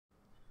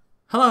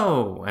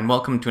Hello, and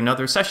welcome to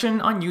another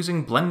session on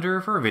using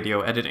Blender for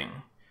video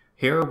editing.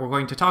 Here we're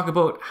going to talk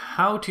about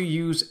how to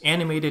use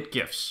animated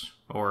GIFs,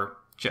 or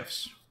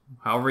GIFs,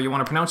 however you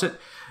want to pronounce it.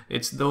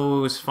 It's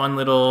those fun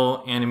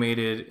little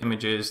animated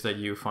images that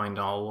you find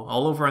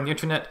all over on the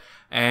internet,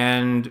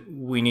 and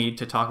we need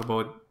to talk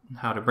about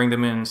how to bring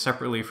them in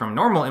separately from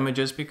normal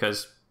images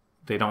because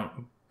they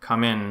don't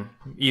come in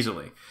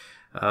easily.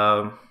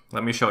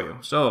 Let me show you.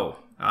 So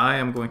I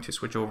am going to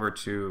switch over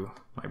to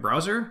my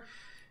browser.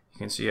 You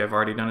can see I've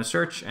already done a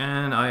search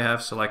and I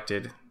have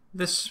selected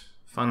this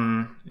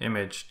fun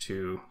image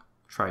to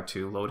try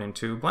to load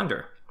into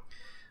Blender.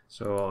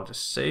 So I'll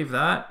just save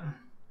that.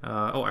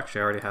 Oh,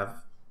 actually I've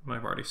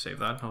already saved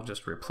that. I'll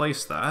just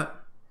replace that.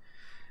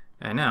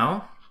 And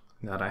now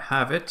that I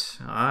have it,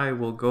 I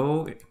will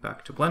go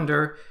back to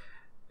Blender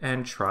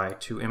and try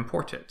to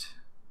import it.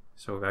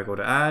 So I go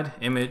to Add,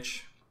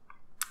 Image,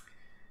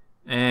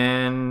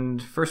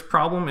 and first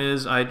problem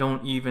is I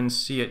don't even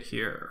see it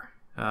here.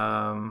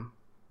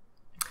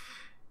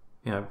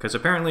 Because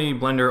apparently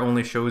Blender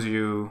only shows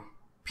you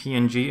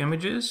PNG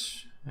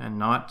images and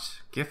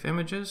not GIF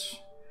images.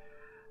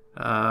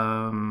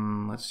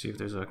 Let's see if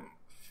there's a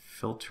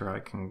filter I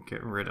can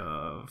get rid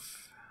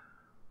of.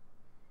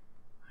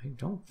 I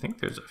don't think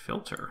there's a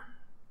filter.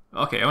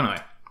 Okay, oh no.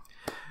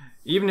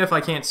 Even if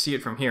I can't see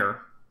it from here,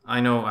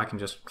 I know I can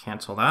just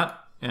cancel that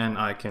and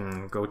I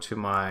can go to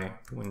my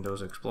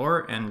Windows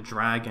Explorer and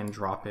drag and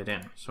drop it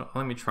in. So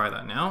let me try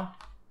that now.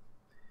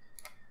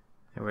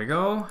 There we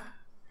go.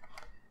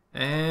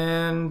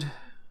 And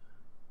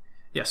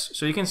yes,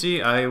 so you can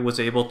see I was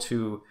able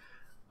to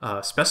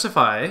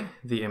specify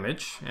the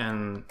image,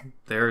 and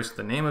there's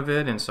the name of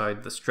it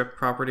inside the strip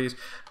properties,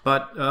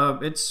 but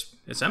it's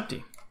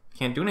empty.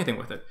 Can't do anything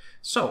with it.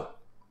 So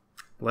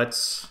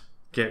let's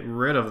get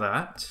rid of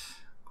that.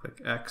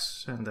 Click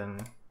X and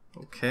then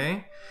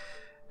OK,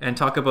 and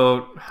talk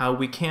about how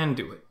we can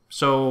do it.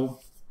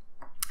 So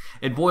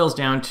it boils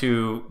down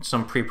to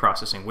some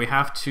pre-processing. We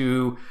have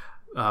to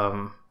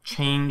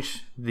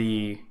change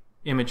the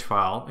image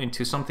file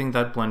into something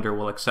that Blender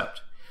will accept.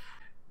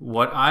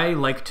 What I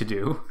like to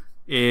do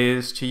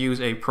is to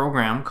use a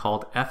program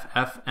called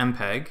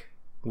FFmpeg,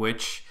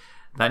 which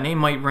that name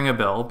might ring a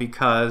bell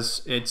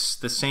because it's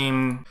the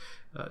same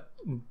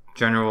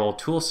general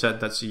tool set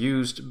that's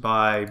used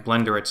by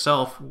Blender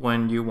itself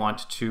when you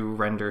want to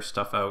render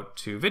stuff out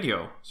to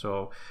video.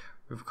 So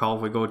recall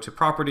we go to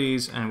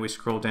Properties and we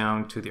scroll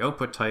down to the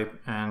output type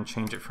and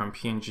change it from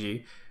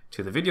PNG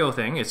to the video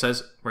thing. It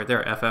says right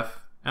there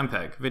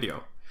FFmpeg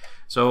video.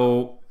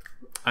 So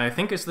I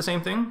think it's the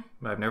same thing.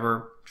 I've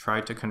never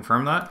tried to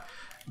confirm that,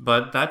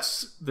 but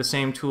that's the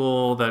same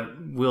tool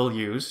that we'll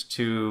use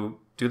to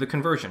do the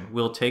conversion.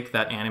 We'll take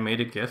that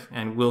animated GIF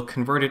and we'll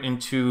convert it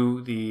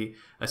into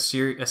a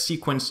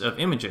sequence of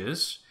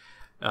images.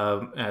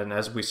 And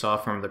as we saw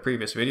from the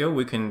previous video,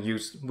 we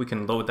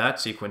can load that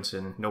sequence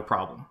in no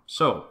problem.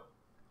 So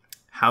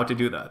how to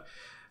do that?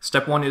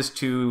 Step one is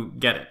to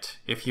get it.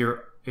 If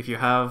you're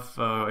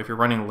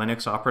running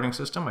Linux operating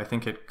system, I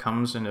think it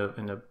comes in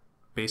a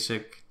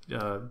basic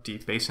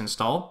deep base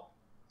install.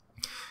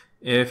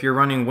 If you're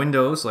running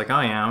Windows like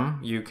I am,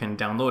 you can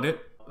download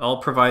it. I'll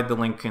provide the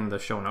link in the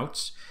show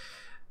notes.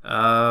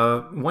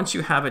 Once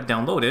you have it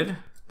downloaded,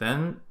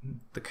 then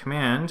the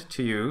command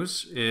to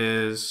use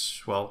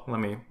is, well, let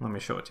me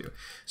show it to you.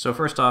 So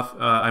first off,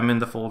 I'm in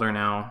the folder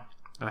now.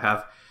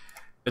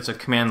 It's a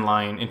command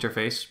line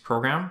interface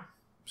program.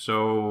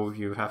 So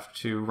you have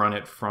to run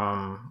it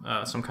from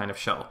some kind of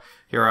shell.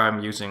 Here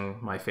I'm using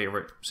my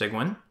favorite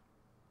Cygwin.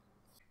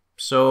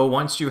 So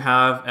once you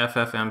have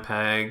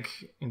FFmpeg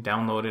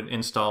downloaded,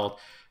 installed,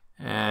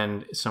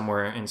 and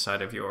somewhere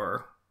inside of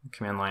your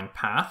command line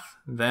path,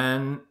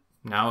 then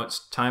now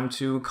it's time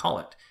to call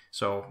it.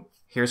 So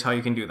here's how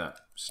you can do that.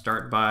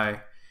 Start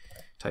by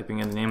typing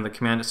in the name of the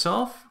command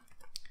itself,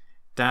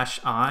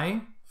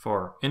 -i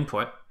for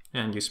input,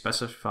 and you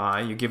specify,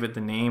 you give it the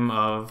name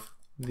of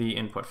the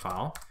input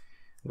file,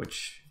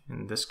 which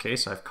in this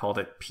case I've called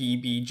it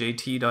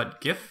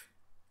pbjt.gif.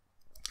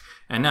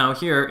 And now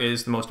here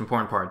is the most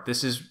important part.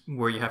 This is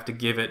where you have to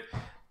give it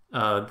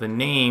the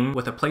name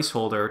with a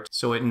placeholder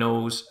so it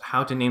knows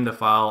how to name the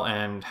file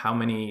and how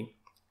many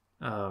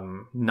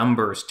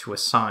numbers to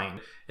assign.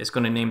 It's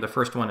going to name the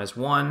first one as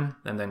 1,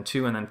 and then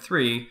 2, and then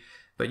 3,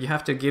 but you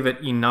have to give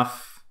it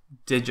enough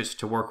digits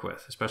to work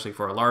with, especially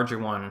for a larger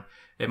one.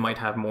 It might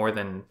have more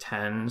than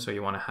 10, so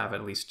you want to have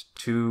at least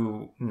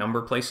 2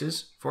 number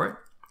places for it.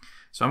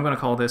 So I'm going to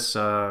call this,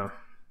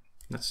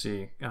 let's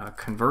see,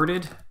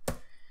 converted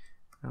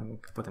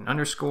with an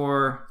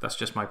underscore. That's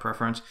just my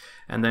preference.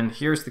 And then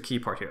here's the key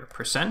part here,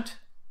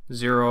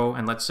 %0,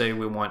 and let's say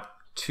we want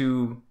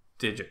 2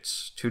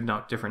 digits, 2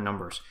 different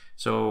numbers.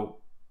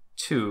 So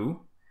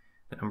 2,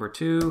 the number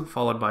 2,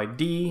 followed by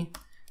D,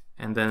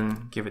 and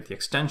then give it the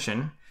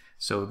extension.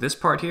 So this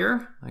part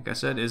here, like I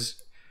said,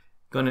 is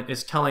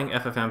telling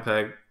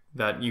FFmpeg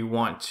that you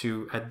want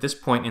to, at this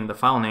point in the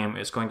file name,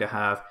 is going to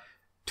have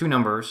 2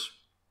 numbers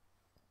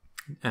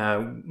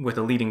with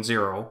a leading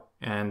 0,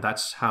 and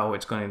that's how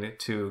it's going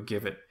to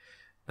give it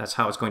That's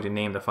how it's going to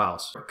name the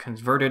files.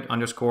 Converted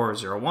underscore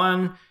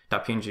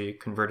 01.png,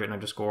 converted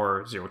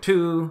underscore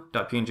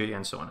 02.png,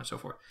 and so on and so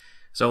forth.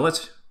 So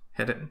let's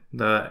hit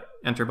the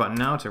enter button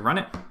now to run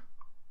it.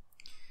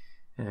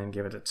 And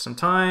give it some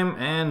time,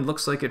 and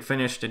looks like it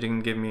finished. It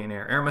didn't give me any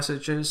error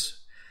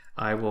messages.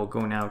 I will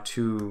go now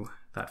to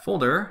that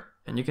folder,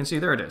 and you can see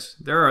there it is.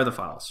 There are the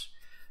files.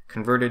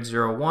 Converted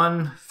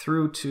 01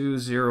 through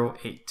to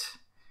 08.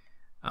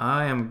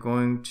 I am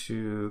going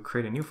to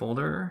create a new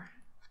folder,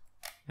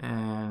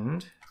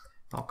 and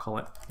I'll call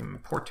it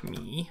import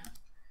me,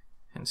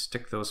 and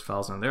stick those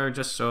files in there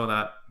just so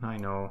that I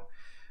know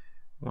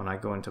when I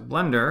go into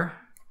Blender,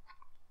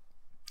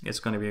 it's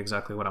going to be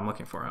exactly what I'm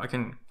looking for. I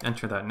can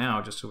enter that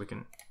now just so we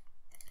can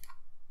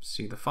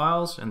see the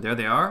files, and there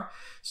they are.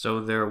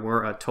 So there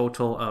were a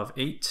total of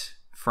 8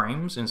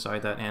 frames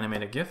inside that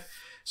animated GIF.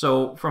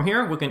 So from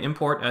here, we can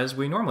import as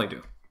we normally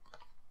do.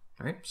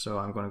 All right, so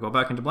I'm going to go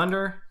back into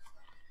Blender,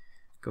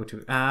 go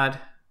to Add,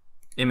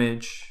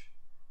 Image,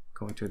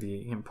 go into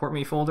the Import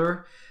Me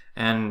folder,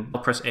 and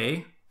I'll press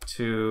A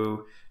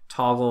to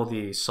toggle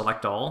the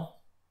Select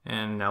All,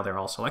 and now they're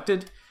all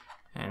selected.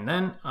 And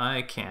then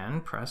I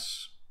can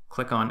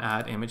click on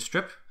Add Image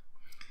Strip,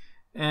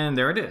 and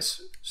there it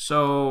is.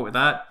 So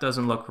that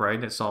doesn't look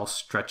right. It's all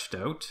stretched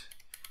out,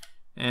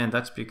 and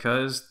that's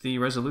because the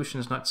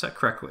resolution is not set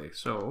correctly.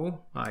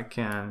 So let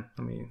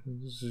me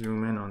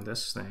zoom in on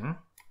this thing.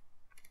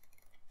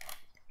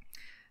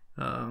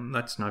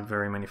 That's not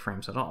very many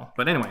frames at all.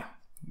 But anyway,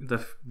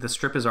 the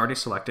strip is already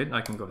selected.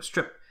 I can go to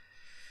Strip,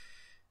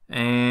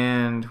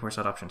 and where's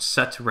that option?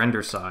 Set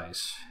Render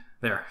Size.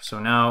 There, so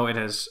now it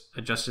has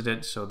adjusted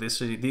it. So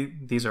these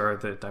are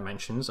the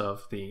dimensions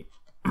of the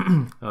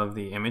of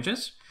the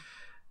images.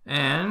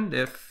 And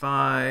if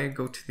I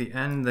go to the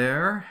end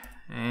there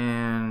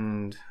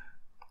and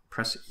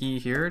press E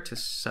here to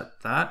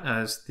set that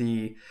as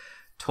the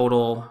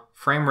total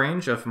frame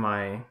range of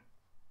my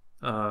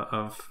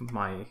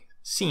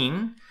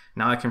scene,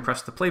 now I can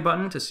press the play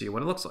button to see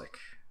what it looks like.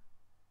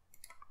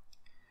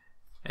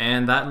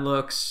 And that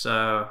looks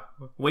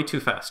way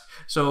too fast.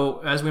 So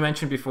as we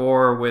mentioned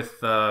before,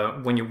 with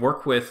when you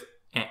work with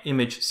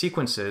image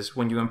sequences,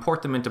 when you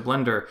import them into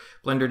Blender,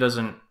 Blender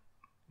doesn't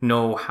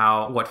know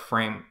what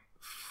frame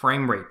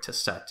rate to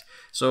set.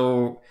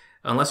 So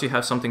unless you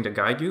have something to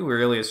guide you,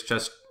 really it's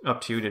just up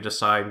to you to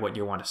decide what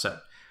you want to set.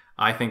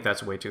 I think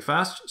that's way too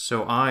fast,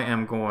 so I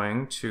am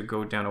going to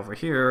go down over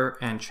here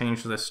and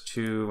change this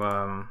to,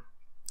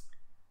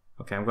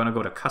 okay, I'm going to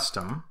go to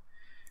Custom,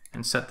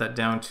 and set that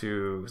down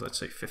to, let's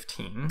say,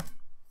 15.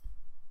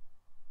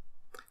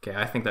 Okay,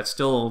 I think that's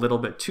still a little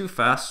bit too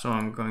fast, so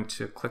I'm going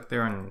to click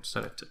there and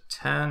set it to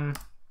 10.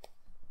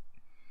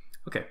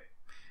 Okay,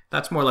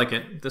 that's more like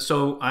it.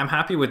 So I'm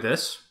happy with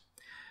this.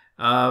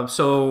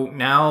 So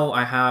now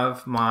I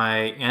have my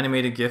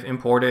animated GIF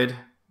imported.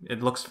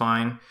 It looks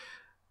fine,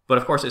 but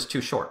of course it's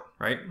too short,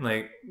 right?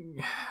 Like,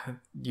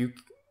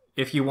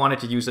 if you wanted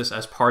to use this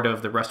as part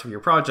of the rest of your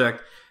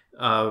project,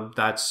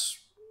 that's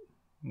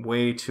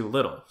way too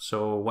little.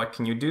 So what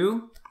can you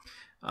do?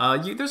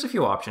 There's a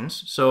few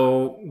options.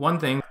 So one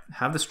thing,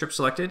 have the strip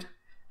selected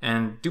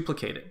and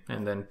duplicate it,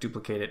 and then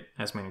duplicate it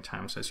as many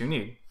times as you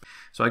need.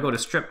 So I go to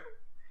Strip,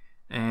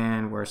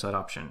 and where's that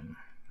option?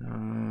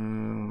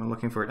 I'm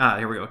looking for it.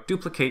 Here we go.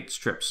 Duplicate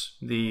strips.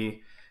 The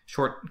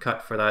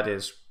shortcut for that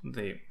is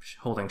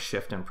holding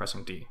Shift and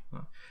pressing D.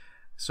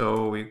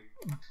 So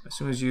as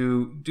soon as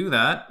you do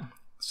that,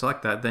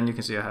 select that, then you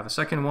can see I have a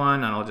second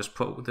one, and I'll just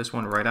put this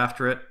one right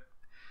after it.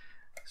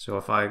 So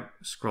if I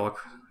scrub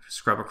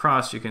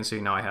across, you can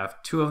see now I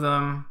have 2 of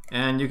them,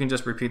 and you can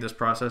just repeat this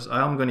process.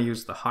 I'm going to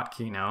use the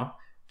hotkey now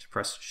to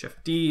press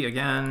Shift D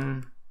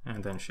again,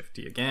 and then Shift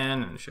D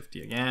again, and Shift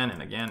D again,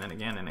 and again, and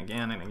again, and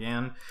again, and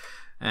again.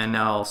 And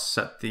now I'll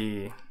set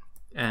the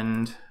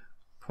end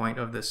point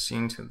of this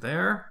scene to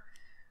there.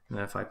 And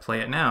if I play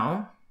it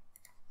now,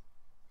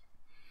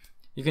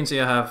 you can see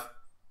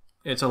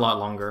it's a lot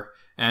longer.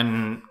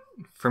 And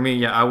for me,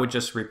 yeah, I would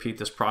just repeat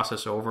this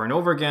process over and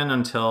over again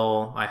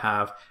until I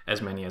have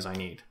as many as I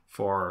need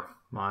for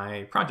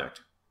my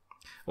project.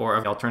 Or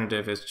the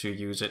alternative is to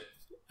use it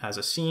as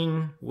a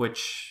scene,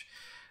 which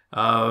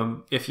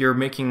if you're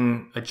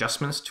making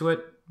adjustments to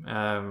it,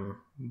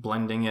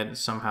 blending it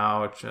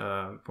somehow,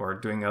 or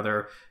doing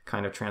other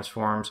kind of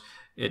transforms,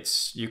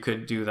 you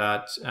could do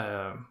that,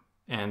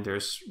 and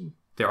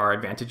there are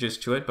advantages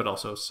to it, but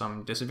also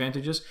some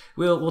disadvantages.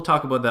 We'll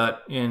talk about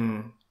that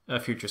in a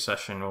future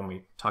session when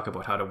we talk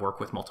about how to work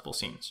with multiple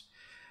scenes.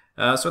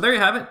 So there you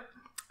have it.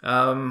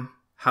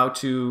 How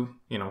to,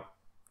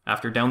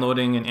 after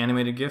downloading an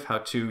animated GIF, how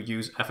to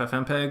use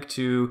FFmpeg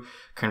to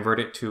convert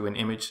it to an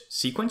image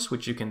sequence,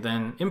 which you can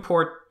then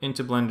import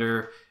into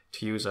Blender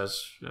to use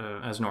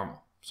as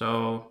normal.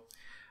 So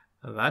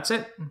that's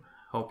it.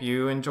 Hope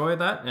you enjoyed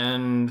that,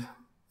 and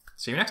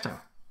see you next time.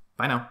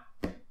 Bye now.